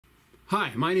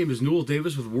Hi, my name is Newell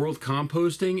Davis with World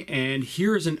Composting, and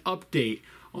here is an update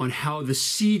on how the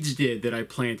seeds did that I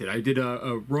planted. I did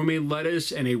a romaine lettuce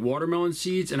and a watermelon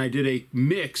seeds, and I did a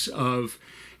mix of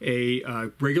a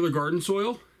regular garden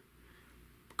soil,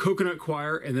 coconut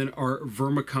coir, and then our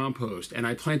vermicompost. And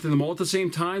I planted them all at the same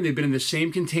time. They've been in the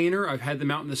same container. I've had them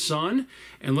out in the sun.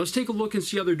 And let's take a look and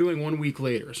see how they're doing 1 week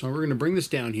later. So we're going to bring this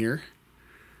down here.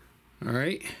 All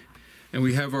right. And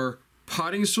we have our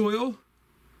potting soil,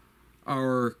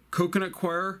 our coconut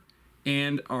coir,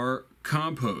 and our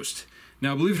compost.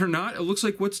 Now, believe it or not, it looks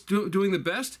like what's doing the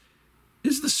best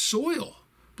is the soil.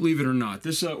 Believe it or not,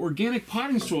 this organic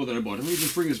potting soil that I bought. Let me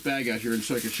just bring this bag out here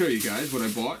so I can show you guys what I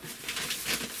bought.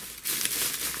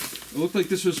 It looked like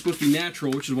this was supposed to be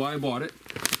natural, which is why I bought it.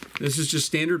 This is just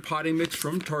standard potting mix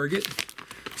from Target.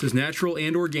 It says natural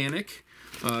and organic.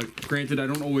 Granted, I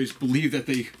don't always believe that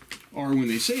they are when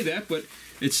they say that, but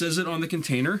it says it on the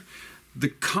container. The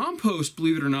compost,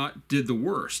 believe it or not, did the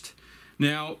worst.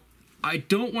 Now, I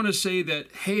don't want to say that,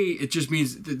 hey, it just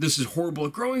means that this is horrible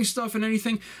at growing stuff and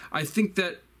anything. I think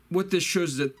that what this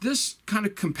shows is that this kind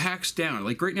of compacts down.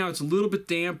 Like right now it's a little bit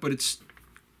damp, but it's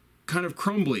kind of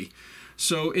crumbly.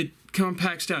 So it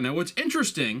compacts down. Now what's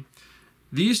interesting,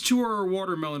 these two are a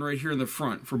watermelon right here in the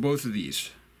front for both of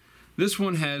these. This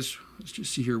one has, let's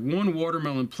just see here, one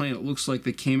watermelon plant. It looks like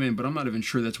they came in, but I'm not even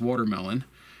sure that's watermelon.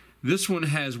 This one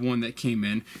has one that came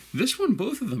in. This one,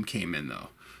 both of them came in though.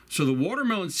 So the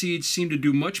watermelon seeds seem to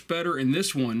do much better in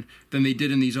this one than they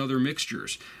did in these other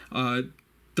mixtures. The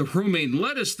romaine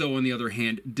lettuce, though, on the other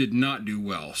hand, did not do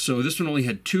well. So this one only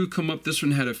had 2 come up. This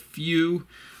one had a few.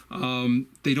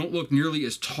 They don't look nearly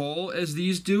as tall as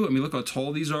these do. I mean, look how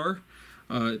tall these are.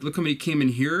 Look how many came in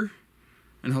here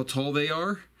and how tall they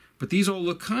are. But these all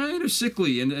look kind of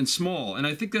sickly and small. And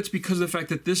I think that's because of the fact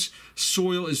that this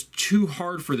soil is too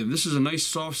hard for them. This is a nice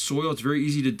soft soil. It's very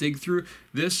easy to dig through.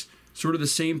 This, sort of the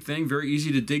same thing, very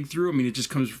easy to dig through. I mean, it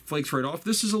just flakes right off.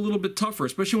 This is a little bit tougher,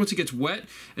 especially once it gets wet.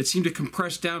 It seemed to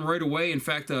compress down right away. In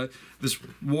fact, this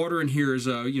water in here is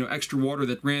extra water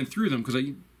that ran through them because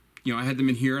I had them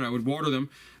in here and I would water them.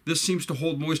 This seems to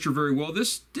hold moisture very well.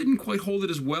 This didn't quite hold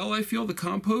it as well, I feel, the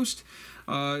compost.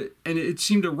 And it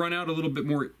seemed to run out a little bit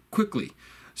more quickly.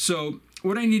 So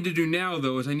what I need to do now,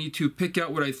 though, is I need to pick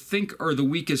out what I think are the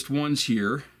weakest ones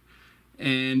here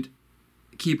and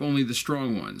keep only the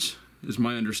strong ones, is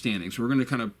my understanding. So we're going to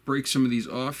kind of break some of these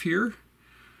off here.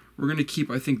 We're going to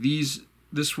keep, I think,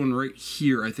 this one right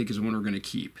here, I think, is the one we're going to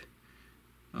keep.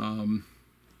 Well,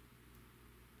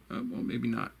 maybe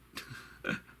not.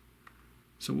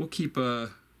 So we'll keep, we're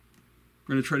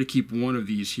going to try to keep one of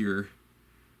these here.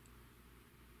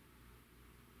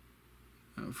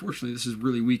 Unfortunately, this is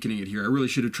really weakening it here. I really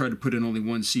should have tried to put in only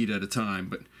one seed at a time,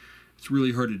 but it's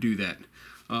really hard to do that.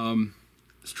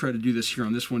 Let's try to do this here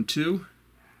on this one too.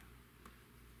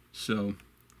 So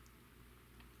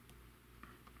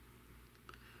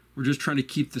we're just trying to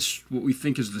keep this what we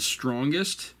think is the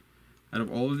strongest out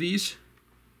of all of these.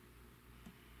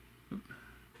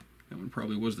 That one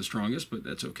probably was the strongest, but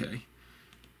that's okay.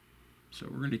 So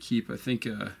we're going to keep, I think,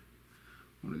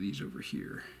 one of these over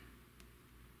here.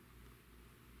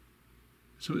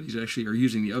 Some of these actually are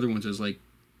using the other ones as like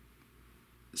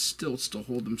stilts to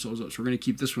hold themselves up. So we're going to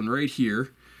keep this one right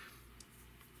here.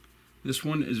 This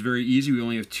one is very easy. We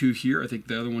only have 2 here. I think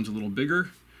the other one's a little bigger.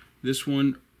 This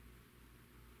one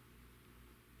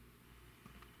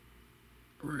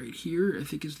right here, I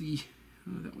think is the,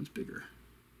 oh, that one's bigger.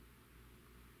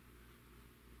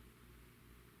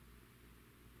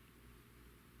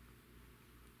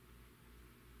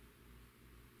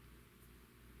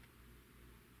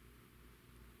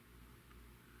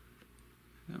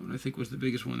 That one I think was the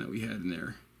biggest one that we had in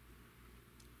there.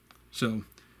 So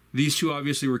these two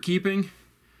obviously we're keeping.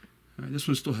 This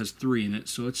one still has 3 in it,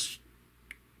 so let's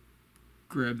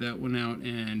grab that one out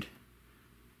and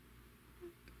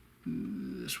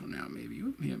this one out maybe.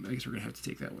 Yeah, I guess we're gonna have to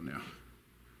take that one now.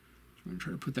 So we're gonna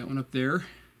try to put that one up there.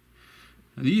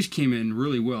 Now, these came in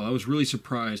really well. I was really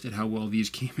surprised at how well these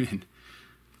came in.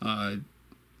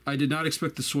 I did not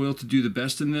expect the soil to do the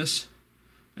best in this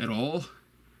at all.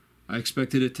 I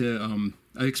expected it to.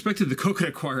 I expected the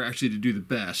coconut coir actually to do the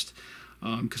best,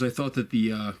 because I thought that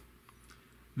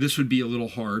this would be a little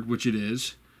hard, which it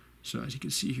is. So as you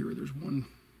can see here, there's one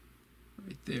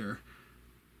right there.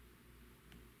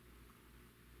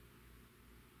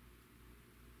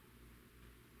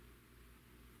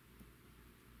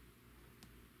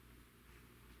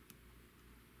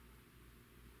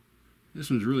 This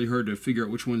one's really hard to figure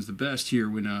out which one's the best here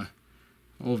when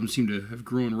all of them seem to have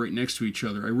grown right next to each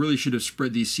other. I really should have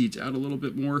spread these seeds out a little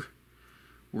bit more,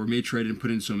 or made sure I didn't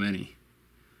put in so many.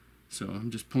 So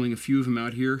I'm just pulling a few of them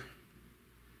out here.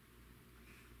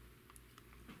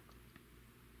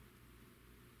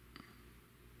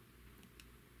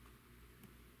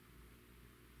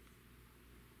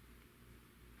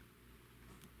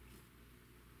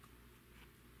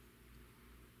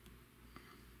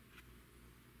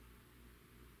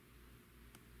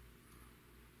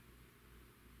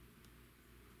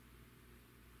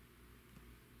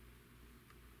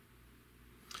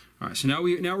 All right, so now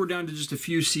we're down to just a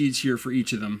few seeds here for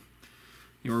each of them,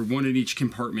 or one in each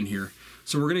compartment here.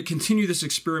 So we're going to continue this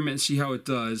experiment and see how it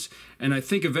does. And I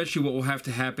think eventually what will have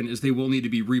to happen is they will need to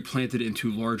be replanted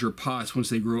into larger pots once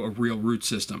they grow a real root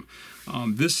system.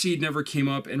 This seed never came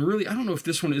up, and really I don't know if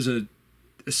this one is a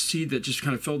seed that just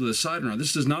kind of fell to the side or not.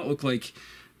 This does not look like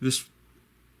this.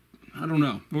 I don't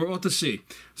know. We'll have to see.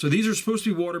 So these are supposed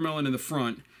to be watermelon in the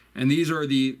front, and these are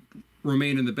the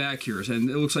romaine in the back here, and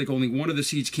it looks like only one of the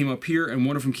seeds came up here and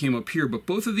one of them came up here, but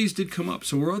both of these did come up.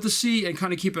 So we'll have to see and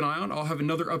kind of keep an eye on. I'll have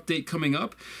another update coming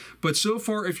up, but so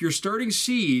far if you're starting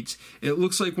seeds, it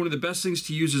looks like one of the best things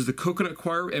to use is the coconut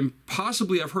coir, and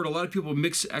possibly I've heard a lot of people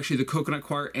mix actually the coconut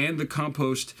coir and the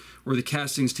compost or the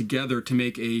castings together to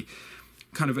make a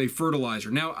kind of a fertilizer.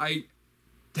 Now I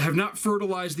have not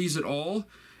fertilized these at all.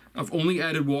 I've only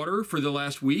added water for the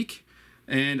last week.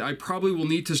 And I probably will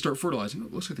need to start fertilizing.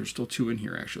 It looks like there's still two in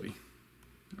here, actually.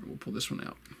 All right, we'll pull this one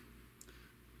out.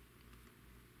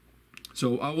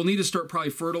 So I will need to start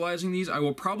probably fertilizing these. I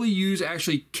will probably use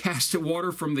actually casted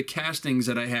water from the castings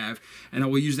that I have, and I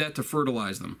will use that to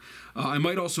fertilize them. I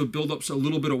might also build up a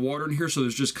little bit of water in here so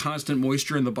there's just constant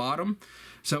moisture in the bottom.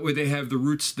 So that way they have the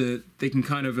roots that they can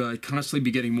kind of constantly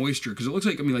be getting moisture. Because it looks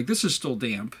like, I mean, like this is still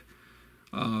damp.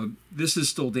 This is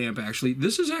still damp, actually.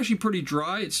 This is actually pretty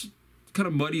dry. It's kind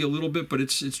of muddy a little bit, but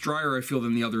it's drier, I feel,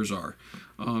 than the others are.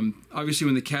 Obviously,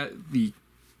 when this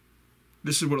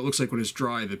is what it looks like when it's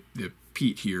dry, the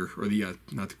peat here, or the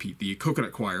not the peat, the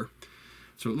coconut coir.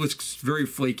 So it looks very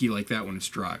flaky like that when it's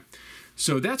dry.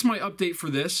 So that's my update for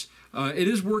this. It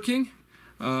is working.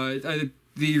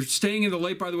 They're staying in the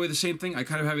light, by the way, the same thing. I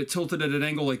kind of have it tilted at an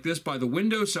angle like this by the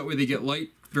window, so that way they get light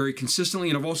very consistently.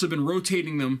 And I've also been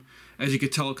rotating them, as you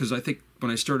could tell, because I think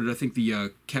when I started, I think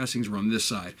the castings were on this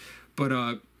side. But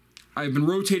I've been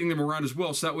rotating them around as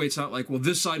well, so that way it's not like, well,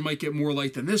 this side might get more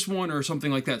light than this one or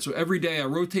something like that. So every day I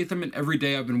rotate them, and every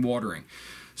day I've been watering.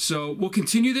 So we'll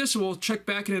continue this, and we'll check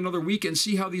back in another week and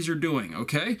see how these are doing,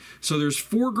 okay? So there's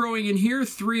 4 growing in here,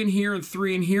 3 in here, and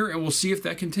 3 in here, and we'll see if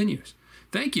that continues.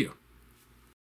 Thank you.